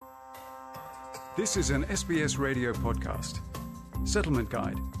This is an SBS radio podcast. Settlement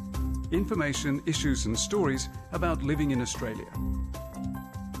Guide. Information, issues and stories about living in Australia.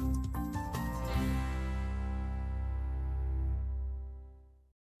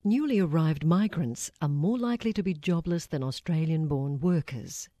 Newly arrived migrants are more likely to be jobless than Australian-born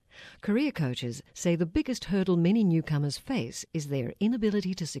workers. Career coaches say the biggest hurdle many newcomers face is their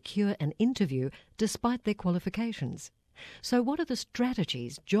inability to secure an interview despite their qualifications. So what are the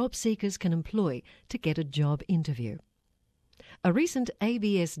strategies job seekers can employ to get a job interview? A recent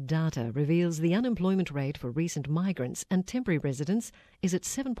ABS data reveals the unemployment rate for recent migrants and temporary residents is at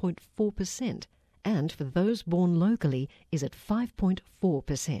 7.4%, and for those born locally is at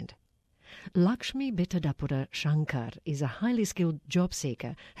 5.4%. Lakshmi Bettadapura Shankar is a highly skilled job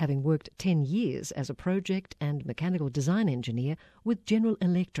seeker, having worked 10 years as a project and mechanical design engineer with General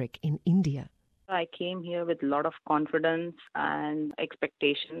Electric in India. I came here with a lot of confidence and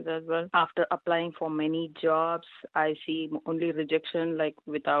expectations as well. After applying for many jobs, I see only rejection,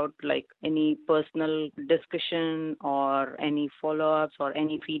 without any personal discussion or any follow-ups or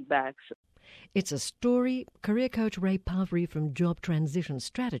any feedbacks. It's a story career coach Ray Pavri from Job Transition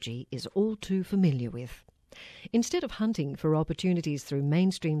Strategy is all too familiar with. Instead of hunting for opportunities through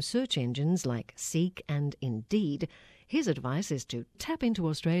mainstream search engines like Seek and Indeed, his advice is to tap into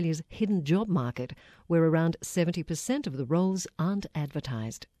Australia's hidden job market, where around 70% of the roles aren't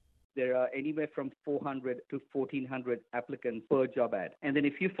advertised. There are anywhere from 400 to 1,400 applicants per job ad. And then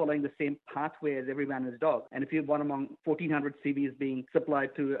if you're following the same pathway as every man and his dog, and if you're one among 1,400 CVs being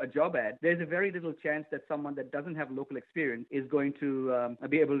supplied to a job ad, there's a very little chance that someone that doesn't have local experience is going to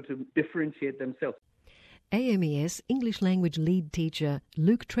be able to differentiate themselves. AMES English language lead teacher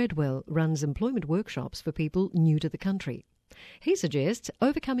Luke Treadwell runs employment workshops for people new to the country. He suggests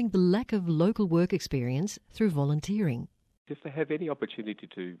overcoming the lack of local work experience through volunteering. If they have any opportunity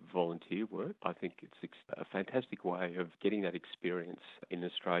to volunteer work, I think it's a fantastic way of getting that experience in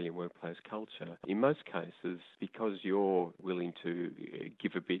Australian workplace culture. In most cases, because you're willing to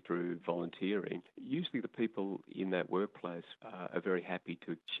give a bit through volunteering, usually the people in that workplace are very happy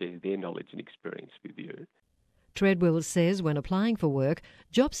to share their knowledge and experience with you. Treadwell says when applying for work,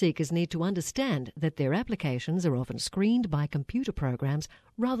 job seekers need to understand that their applications are often screened by computer programs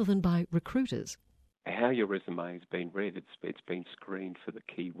rather than by recruiters. How your resume has been read, it's been screened for the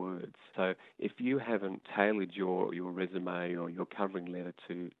key words. So if you haven't tailored your resume or your covering letter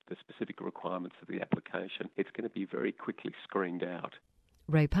to the specific requirements of the application, it's going to be very quickly screened out.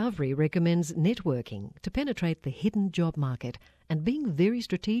 Ray Pavri recommends networking to penetrate the hidden job market and being very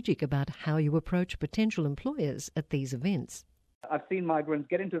strategic about how you approach potential employers at these events. I've seen migrants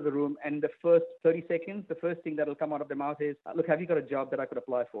get into the room and the first 30 seconds, the first thing that will come out of their mouth is, look, have you got a job that I could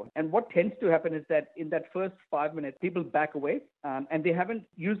apply for? And what tends to happen is that in that first 5 minutes, people back away and they haven't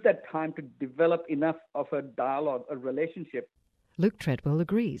used that time to develop enough of a dialogue, a relationship. Luke Treadwell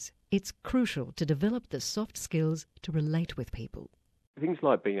agrees. It's crucial to develop the soft skills to relate with people. Things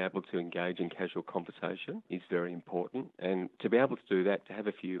like being able to engage in casual conversation is very important, and to be able to do that, to have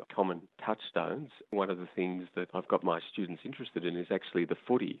a few common touchstones. One of the things that I've got my students interested in is actually the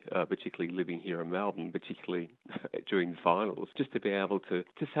footy, particularly living here in Melbourne, particularly during the finals, just to be able to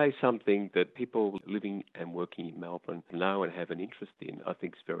say something that people living and working in Melbourne know and have an interest in, I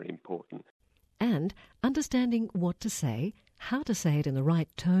think is very important. And understanding what to say, how to say it in the right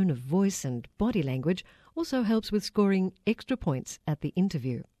tone of voice and body language also helps with scoring extra points at the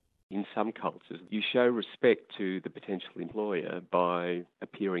interview. In some cultures, you show respect to the potential employer by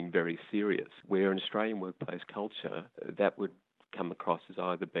appearing very serious, where in Australian workplace culture, that would come across as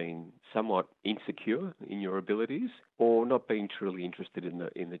either being somewhat insecure in your abilities or not being truly interested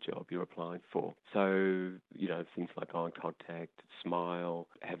in the job you're applying for. So, things like eye contact, smile,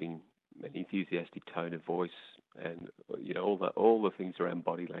 having an enthusiastic tone of voice, and all the things around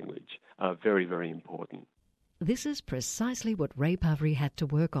body language are very, very important. This is precisely what Ray Pavri had to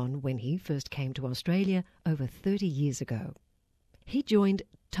work on when he first came to Australia over 30 years ago. He joined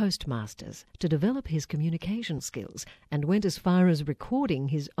Toastmasters to develop his communication skills and went as far as recording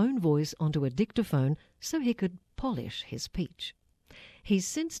his own voice onto a dictaphone so he could polish his speech. He's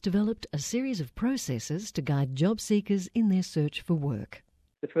since developed a series of processes to guide job seekers in their search for work.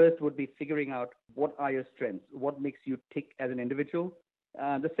 The first would be figuring out what are your strengths, what makes you tick as an individual.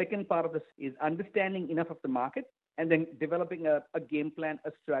 The second part of this is understanding enough of the market and then developing a game plan,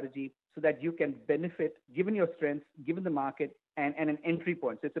 a strategy so that you can benefit given your strengths, given the market, and an entry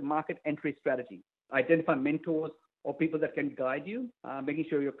point. So it's a market entry strategy. Identify mentors or people that can guide you, making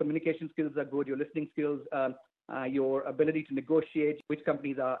sure your communication skills are good, your listening skills, your ability to negotiate, which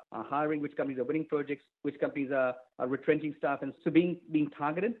companies are hiring, which companies are winning projects, which companies are retrenching staff, and so being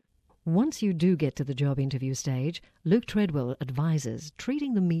targeted. Once you do get to the job interview stage, Luke Treadwell advises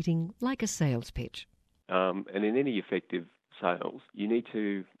treating the meeting like a sales pitch. And in any effective sales, you need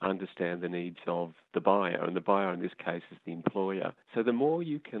to understand the needs of the buyer, and the buyer in this case is the employer. So the more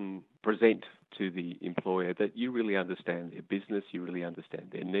you can present to the employer that you really understand their business, you really understand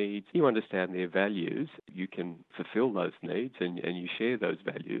their needs, you understand their values, you can fulfill those needs and you share those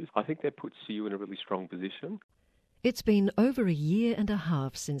values, I think that puts you in a really strong position. It's been over a year and a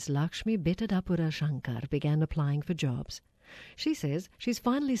half since Lakshmi Bettadapura Shankar began applying for jobs. She says she's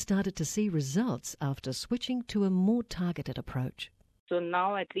finally started to see results after switching to a more targeted approach. So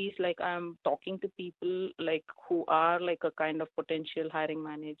now at least I'm talking to people who are a kind of potential hiring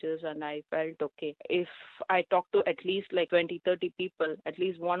managers, and I felt okay. If I talk to at least 20, 30 people, at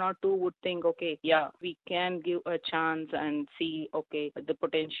least one or two would think, okay, yeah, we can give a chance and see, okay, the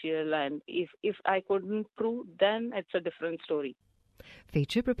potential. And if I couldn't prove, then it's a different story.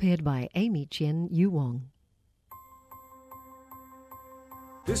 Feature prepared by Amy Chien Yu Wong.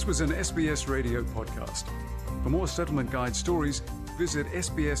 This was an SBS Radio podcast. For more Settlement Guide stories, visit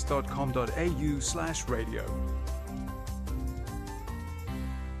sbs.com.au/radio.